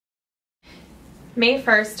May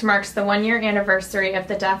 1st marks the one-year anniversary of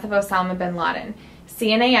the death of Osama bin Laden.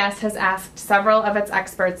 CNAS has asked several of its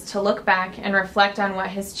experts to look back and reflect on what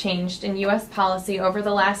has changed in U.S. policy over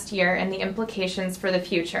the last year and the implications for the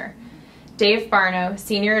future. Dave Barno,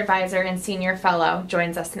 Senior Advisor and Senior Fellow,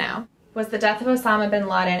 joins us now. Was the death of Osama bin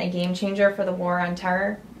Laden a game changer for the war on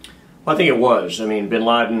terror? Well, I think it was. I mean, bin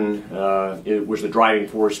Laden it was the driving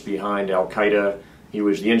force behind al-Qaeda. He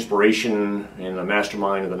was the inspiration and the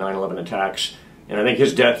mastermind of the 9/11 attacks. And I think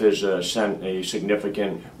his death has sent a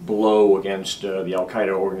significant blow against the al-Qaeda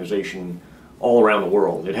organization all around the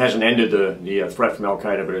world. It hasn't ended the threat from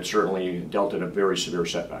al-Qaeda, but it certainly dealt it a very severe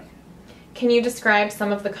setback. Can you describe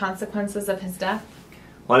some of the consequences of his death?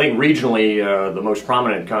 Well, I think regionally the most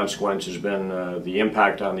prominent consequence has been the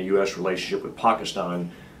impact on the U.S. relationship with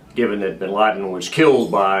Pakistan, given that bin Laden was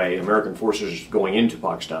killed by American forces going into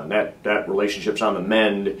Pakistan. That relationship's on the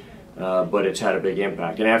mend, but it's had a big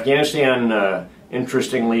impact. In Afghanistan,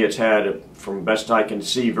 interestingly, it's had, from best I can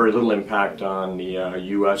see, very little impact on the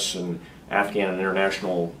U.S. and Afghan and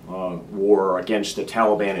international war against the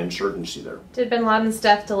Taliban insurgency there. Did bin Laden's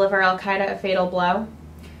death deliver al-Qaeda a fatal blow?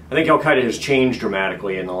 I think al-Qaeda has changed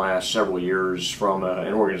dramatically in the last several years from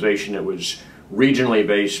an organization that was regionally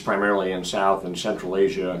based primarily in South and Central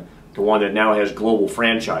Asia to one that now has global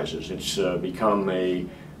franchises. It's become an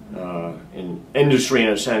industry in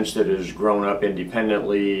a sense that has grown up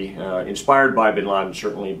independently, inspired by bin Laden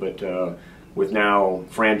certainly, but with now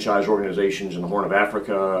franchise organizations in the Horn of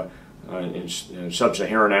Africa, in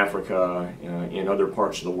Sub-Saharan Africa, in other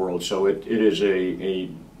parts of the world. So it is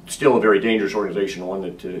still a very dangerous organization, one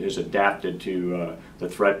that is adapted to the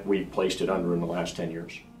threat we've placed it under in the last 10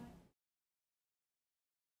 years.